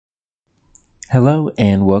Hello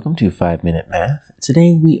and welcome to 5-Minute Math.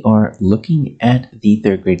 Today we are looking at the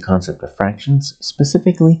third grade concept of fractions,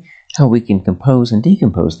 specifically how we can compose and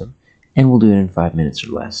decompose them, and we'll do it in 5 minutes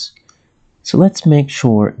or less. So let's make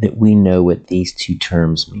sure that we know what these two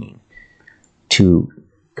terms mean. To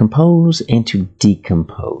compose and to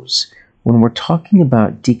decompose. When we're talking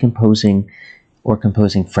about decomposing or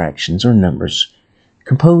composing fractions or numbers,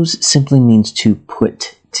 compose simply means to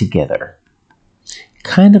put together.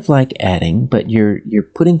 Kind of like adding, but you're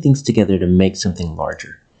putting things together to make something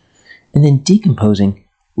larger. And then decomposing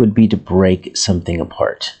would be to break something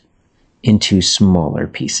apart into smaller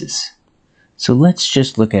pieces. So let's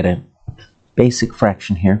just look at a basic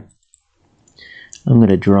fraction here. I'm going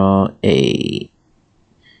to draw a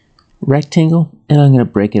rectangle and I'm going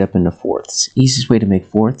to break it up into fourths. Easiest way to make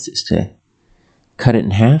fourths is to cut it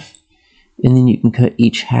in half, and then you can cut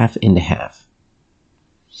each half into half.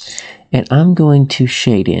 And I'm going to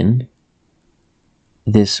shade in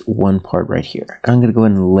this one part right here. I'm going to go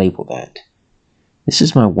ahead and label that. This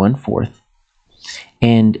is my 1/4.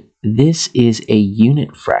 And this is a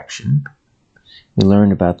unit fraction. We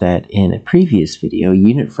learned about that in a previous video. A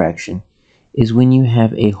unit fraction is when you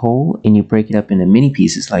have a whole and you break it up into many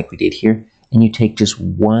pieces like we did here, and you take just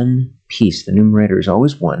one piece. The numerator is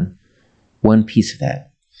always one piece of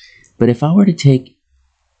that. But if I were to take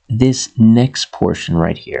this next portion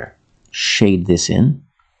right here, shade this in,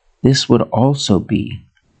 this would also be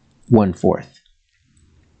 1/4.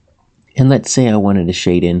 And let's say I wanted to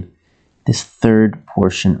shade in this third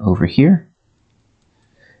portion over here.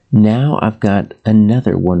 Now I've got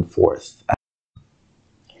another 1/4.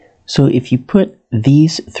 So if you put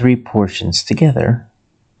these three portions together,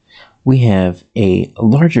 we have a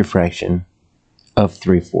larger fraction of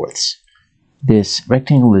 3/4. This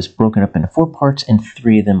rectangle is broken up into 4 parts and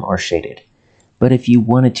 3 of them are shaded. But if you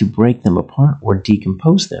wanted to break them apart or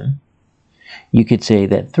decompose them, you could say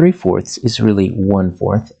that 3/4 is really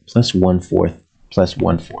 1/4 plus 1/4 plus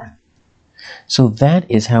 1/4. So that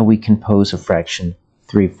is how we compose a fraction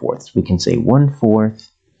 3/4. We can say 1/4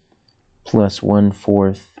 plus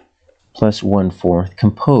 1/4 plus 1/4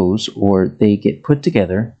 compose, or they get put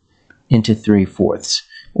together into 3/4.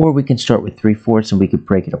 Or we can start with 3/4 and we could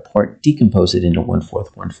break it apart, decompose it into 1/4,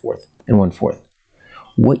 1/4, and 1/4.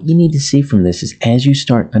 What you need to see from this is as you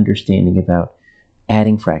start understanding about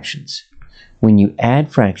adding fractions. When you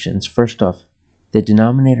add fractions, first off, the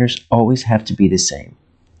denominators always have to be the same.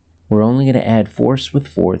 We're only going to add fourths with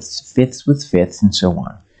fourths, fifths with fifths, and so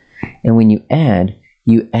on. And when you add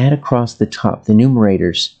across the top. The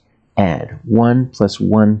numerators add 1 plus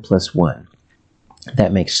 1 plus 1.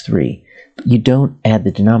 That makes 3. But you don't add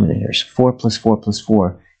the denominators. 4 plus 4 plus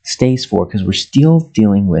 4 stays 4 because we're still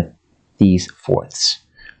dealing with these fourths.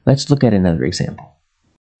 Let's look at another example.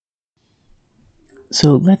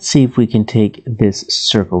 So let's see if we can take this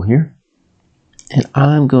circle here, and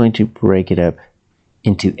I'm going to break it up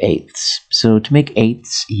into eighths. So to make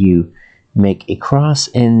eighths, you make a cross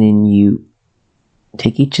and then you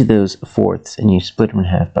take each of those fourths and you split them in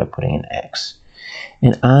half by putting an X.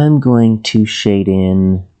 And I'm going to shade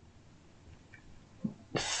in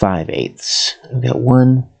 5/8. I've got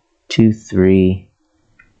 1, 2, 3,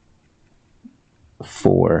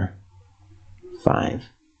 4, 5.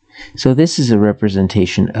 So this is a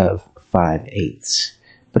representation of 5/8.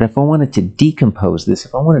 But if I wanted to decompose this,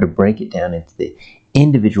 if I wanted to break it down into the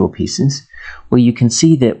individual pieces, well, you can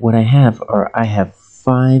see that what I have are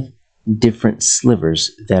 5 different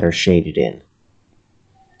slivers that are shaded in.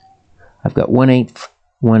 I've got 1/8,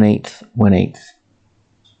 1/8, 1/8,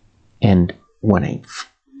 and 1/8.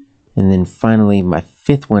 And then finally my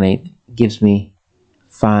 5th 1/8 gives me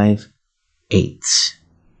 5/8.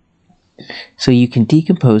 So you can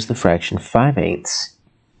decompose the fraction 5/8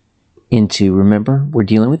 into, remember, we're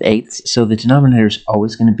dealing with eighths, so the denominator is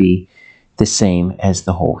always going to be the same as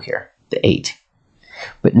the whole here, the 8.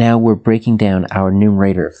 But now we're breaking down our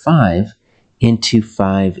numerator of 5 into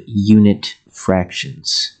 5 unit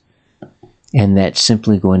fractions. And that's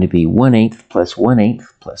simply going to be 1/8 plus 1/8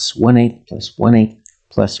 plus 1/8 plus 1/8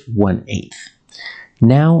 plus 1/8.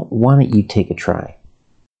 Now, why don't you take a try?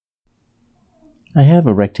 I have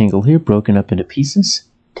a rectangle here broken up into pieces.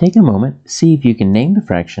 Take a moment, see if you can name the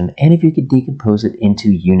fraction and if you can decompose it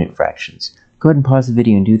into unit fractions. Go ahead and pause the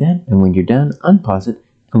video and do that, and when you're done, unpause it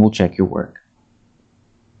and we'll check your work.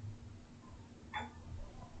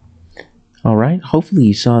 Alright, hopefully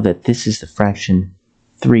you saw that this is the fraction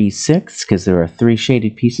 3/6 because there are 3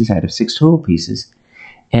 shaded pieces out of 6 total pieces,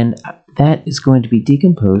 and that is going to be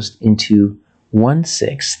decomposed into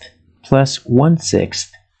 1/6 plus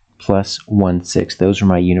 1/6 plus 1/6. Those are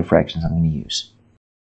my unit fractions I'm going to use.